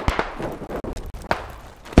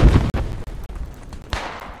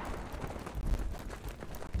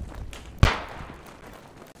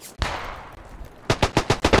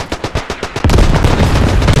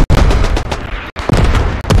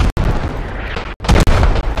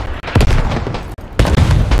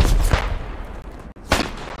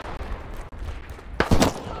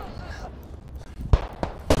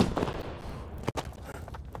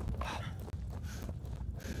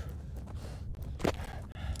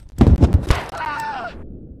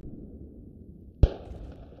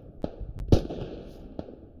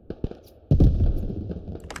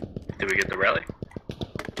 Did we get the rally?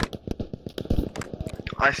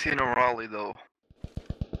 I see no rally though.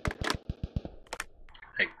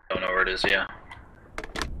 I don't know where it is, yeah.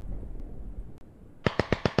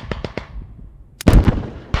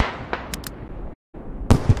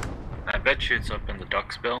 I bet you it's up in the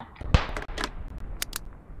Ducksbill.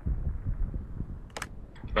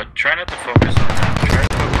 But try not to focus on that. Try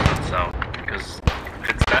to focus on south, because if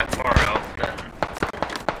it's that far out, then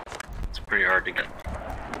it's pretty hard to get.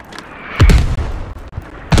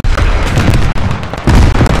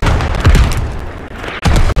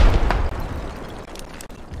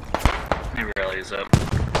 He rallies up.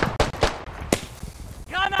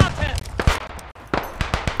 Granate!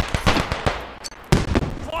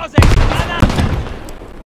 Vorsicht! Granate!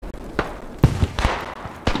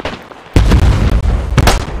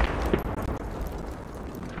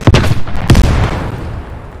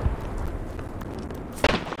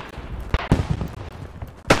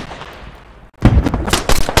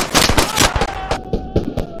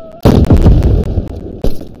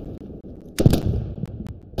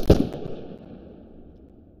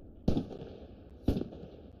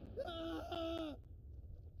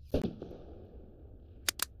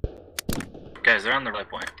 Guys, they're on the right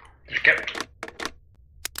point. Okay.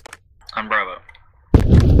 On Bravo.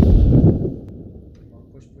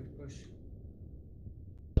 Push, push, push.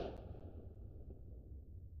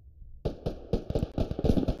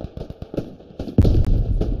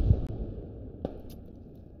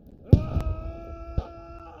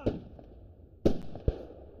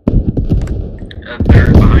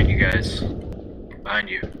 They're behind you guys. Behind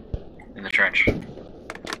you. In the trench.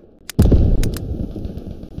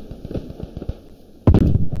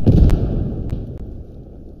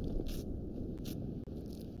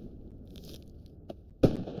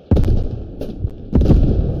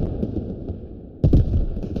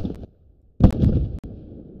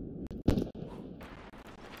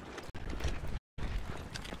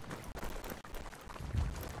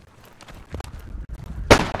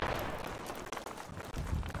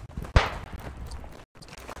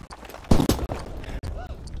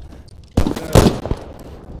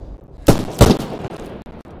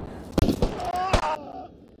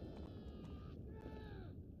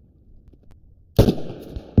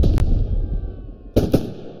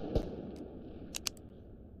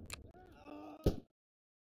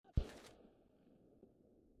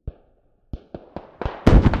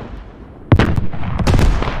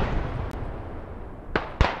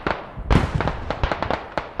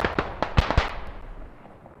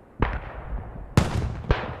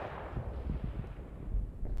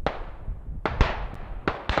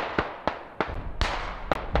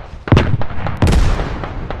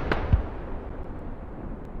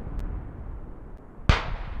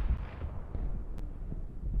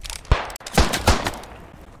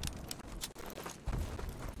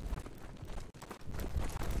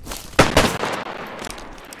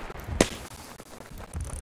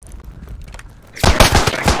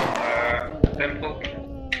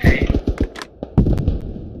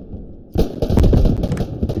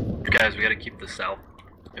 Guys, we gotta keep the south.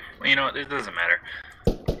 You know what? It doesn't matter.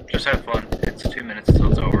 Just have fun. It's 2 minutes till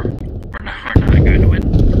it's over. We're not going to win.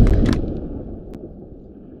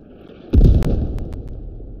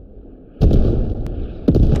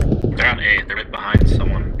 They're on A. They're right behind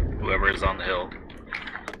someone. Whoever is on the hill.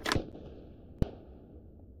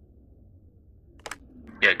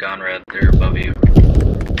 Yeah, Gonrad, they're above you.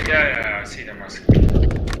 Yeah, I see them.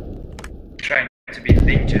 Trying to be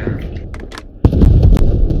ninja.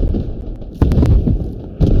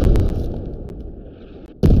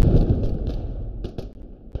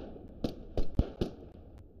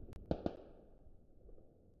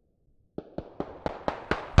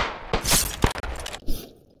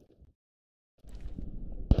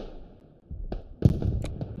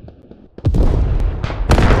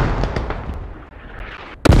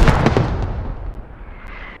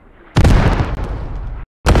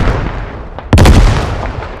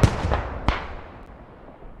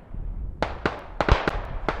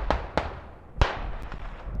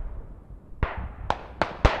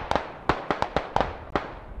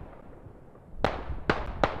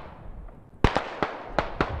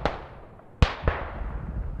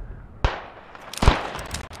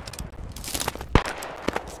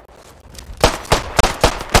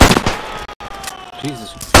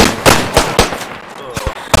 Jesus.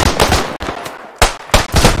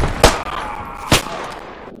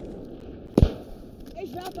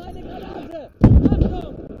 Ich werfe eine Granate!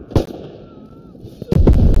 Achtung!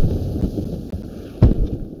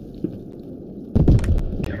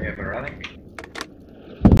 Can we have a running?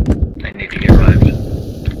 I need to get revived.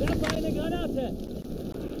 Werfe eine Granate!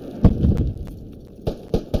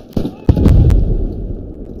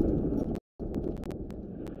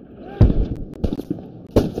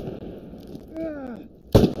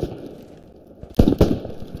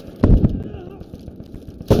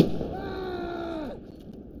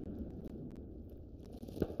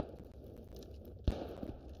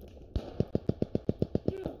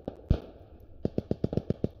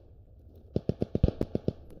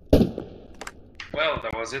 Well,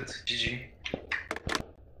 that was it. GG.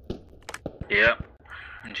 Yep.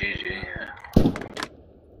 GG.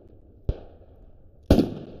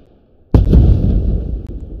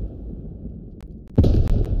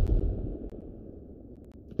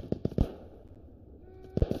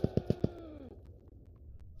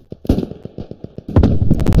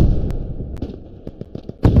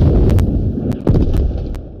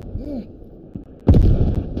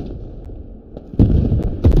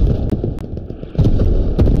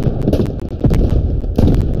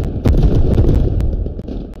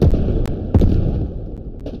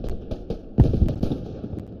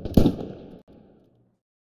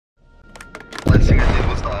 Last thing I did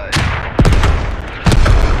was die.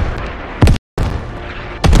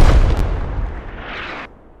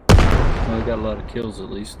 Well, I got a lot of kills at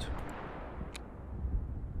least.